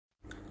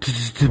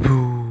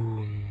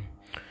Boom!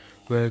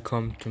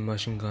 Welcome to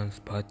Machine Guns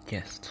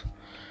Podcast.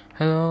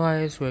 Hello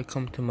guys,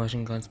 welcome to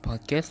Machine Guns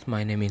Podcast.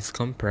 My name is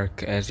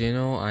Komperk. As you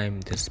know, I'm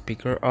the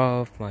speaker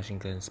of Machine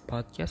Guns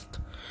Podcast.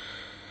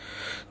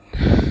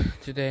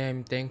 Today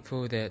I'm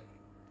thankful that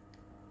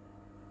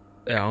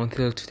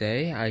until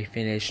today I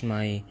finished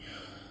the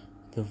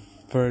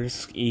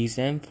first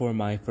exam for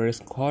my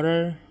first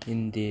quarter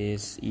in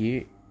this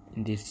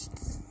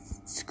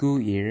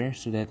school year,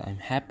 so that I'm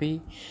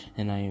happy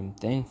and I am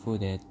thankful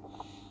that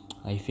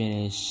I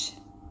finished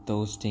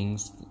those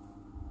things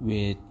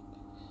with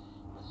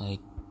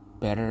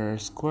better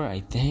score, I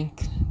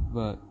think,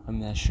 but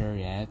I'm not sure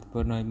yet.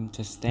 But I'm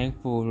just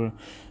thankful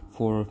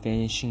for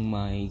finishing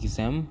my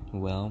exam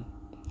well.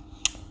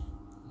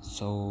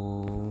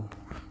 So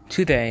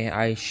today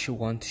I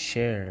want to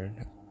share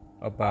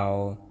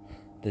about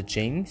the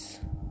James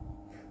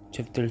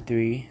chapter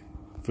 3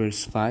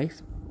 verse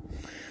 5.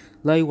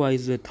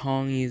 Likewise, the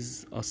tongue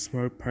is a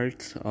small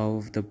part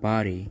of the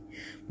body,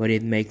 but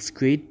it makes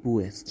great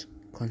boast.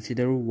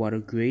 Consider what a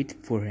great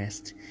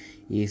forest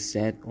is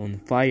set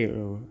on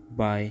fire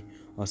by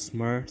a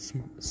small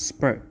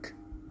spark.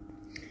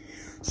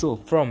 So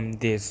from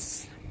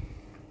this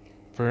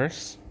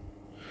verse,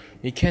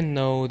 we can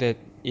know that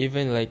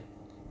even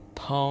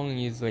tongue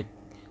is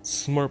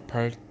small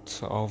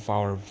part of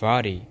our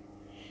body.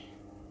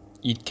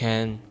 It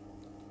can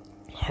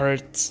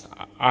hurt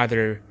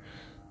other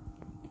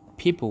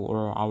people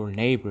or our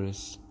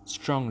neighbors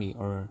strongly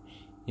or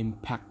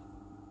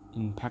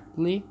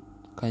impactfully,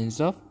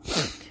 kinds of.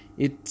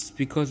 It's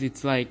because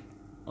it's like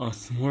a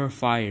small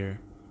fire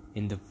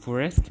in the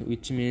forest,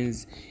 which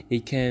means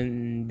it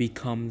can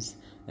becomes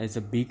as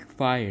a big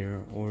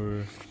fire,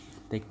 or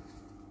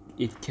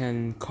it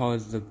can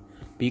cause the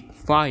big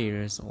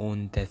fires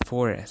on that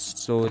forest,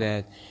 so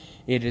that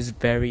it is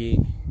very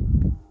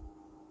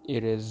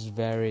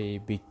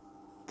big,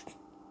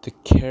 the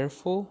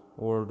careful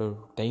or the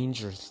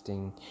dangerous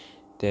thing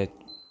that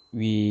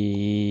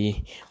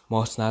we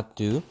must not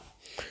do.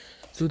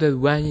 So that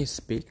when you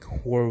speak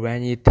or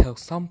when you tell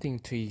something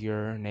to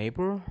your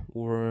neighbor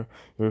or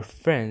your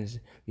friends,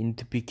 we need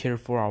to be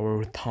careful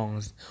our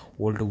tongues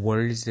or the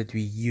words that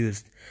we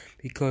use,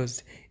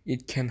 because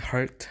it can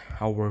hurt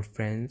our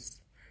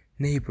friends,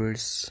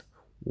 neighbors,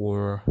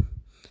 or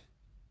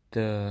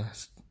the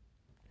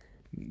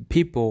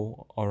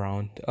people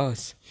around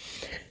us.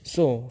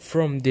 So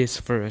from this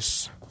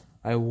verse,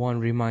 I want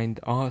to remind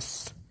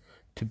us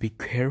to be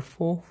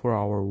careful for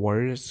our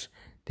words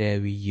that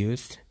we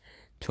use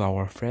to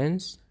our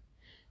friends,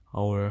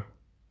 our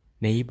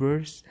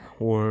neighbors,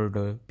 or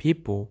the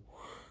people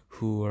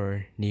who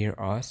are near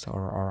us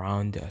or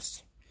around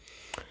us.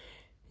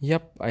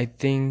 Yep, I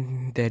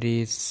think that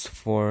is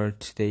for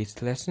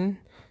today's lesson.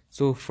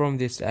 So from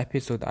this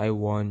episode, I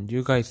want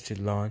you guys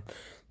to learn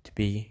to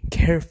be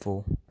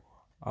careful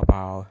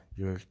about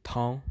your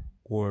tongue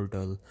or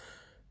the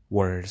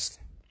words.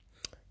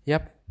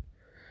 Yep.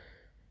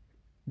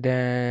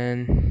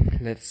 Then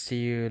let's see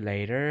you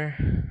later,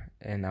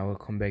 and I will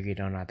come back with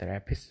another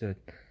episode.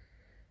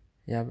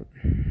 Yep.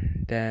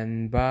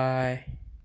 Then bye.